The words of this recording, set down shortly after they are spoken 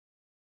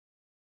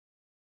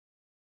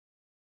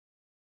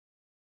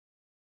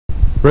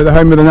We're at the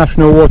home of the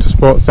National Water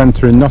Sports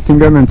Centre in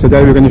Nottingham, and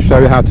today we're going to show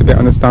you how to get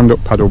on a stand-up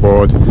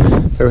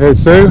paddleboard. So here's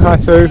Sue. Hi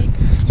Sue.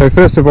 So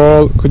first of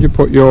all, could you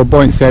put your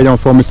buoyancy aid on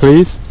for me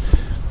please?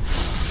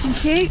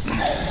 Thank you.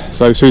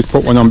 So Sue's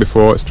put one on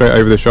before, straight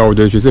over the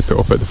shoulders. You zip it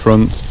up at the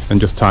front and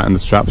just tighten the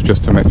straps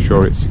just to make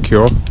sure it's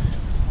secure.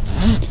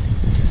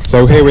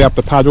 So here we have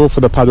the paddle for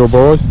the paddle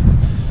board.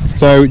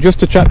 So just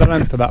to check the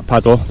length of that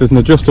paddle, there's an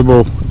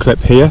adjustable clip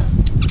here.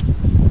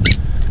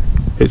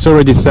 It's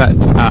already set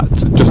at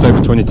just over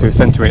 22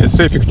 centimetres.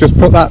 So if you could just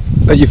put that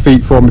at your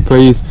feet for me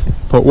please.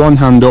 Put one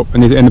hand up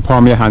and is it in the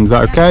palm of your hand, is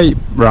that okay?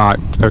 Right,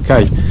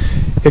 okay.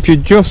 If you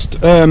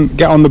just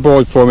get on the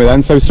board for me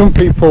then. So some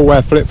people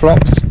wear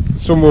flip-flops,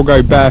 some will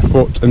go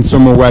barefoot and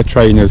some will wear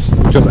trainers.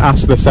 Just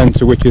ask the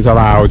centre which is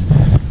allowed.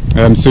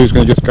 Sue's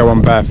going to just go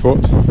on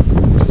barefoot.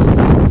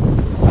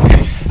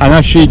 And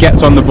as she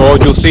gets on the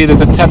board, you'll see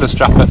there's a tether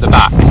strap at the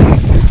back.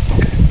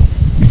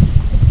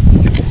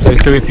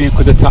 So if you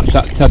could attach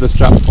that tether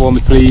strap for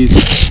me please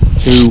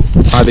to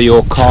either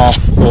your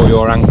calf or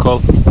your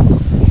ankle,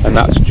 and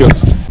that's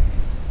just...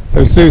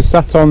 So Sue's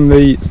sat on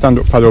the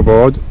stand-up paddle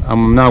board, and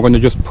I'm now going to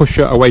just push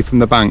her away from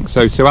the bank.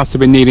 So Sue has to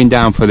be kneeling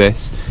down for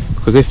this,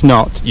 because if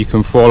not you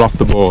can fall off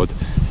the board.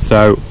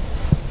 So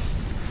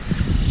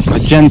a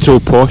gentle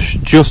push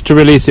just to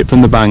release it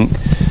from the bank.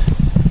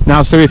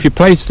 Now so if you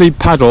place the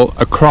paddle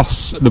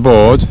across the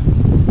board,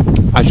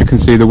 as you can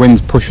see the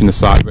wind's pushing the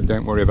side, but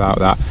don't worry about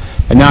that.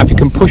 And now if you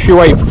can push your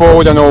weight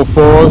forward on all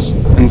fours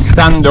and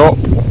stand up,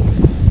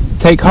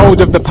 take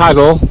hold of the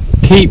paddle,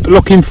 keep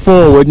looking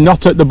forward,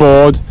 not at the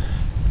board,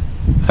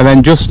 and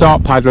then just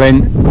start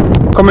paddling.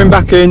 Coming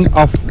back in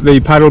off the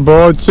paddle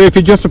board. So if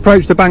you just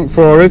approach the bank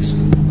for us.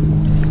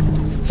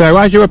 So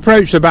as you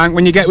approach the bank,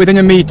 when you get within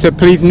a metre,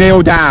 please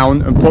kneel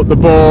down and put the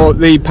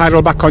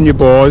paddle back on your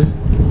board.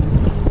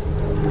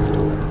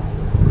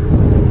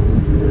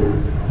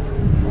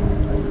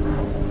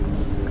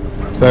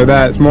 So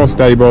there, it's more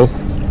stable,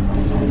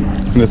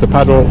 and as the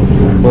paddle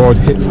board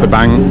hits the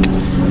bank,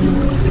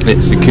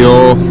 it's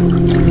secure.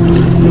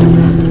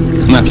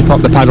 Now if you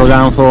pop the paddle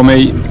down for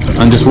me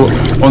and just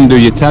undo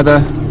your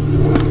tether.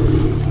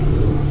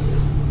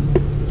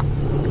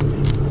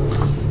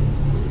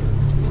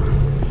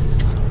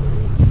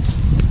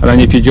 And then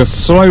if you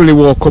just slowly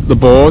walk up the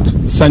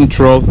board,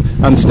 central,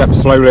 and step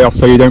slowly off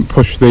so you don't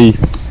push the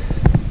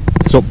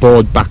SUP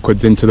board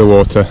backwards into the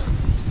water.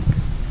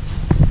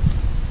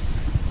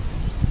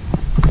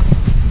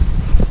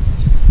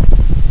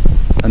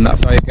 And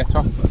that's how you get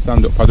off a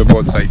stand-up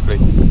paddleboard safely.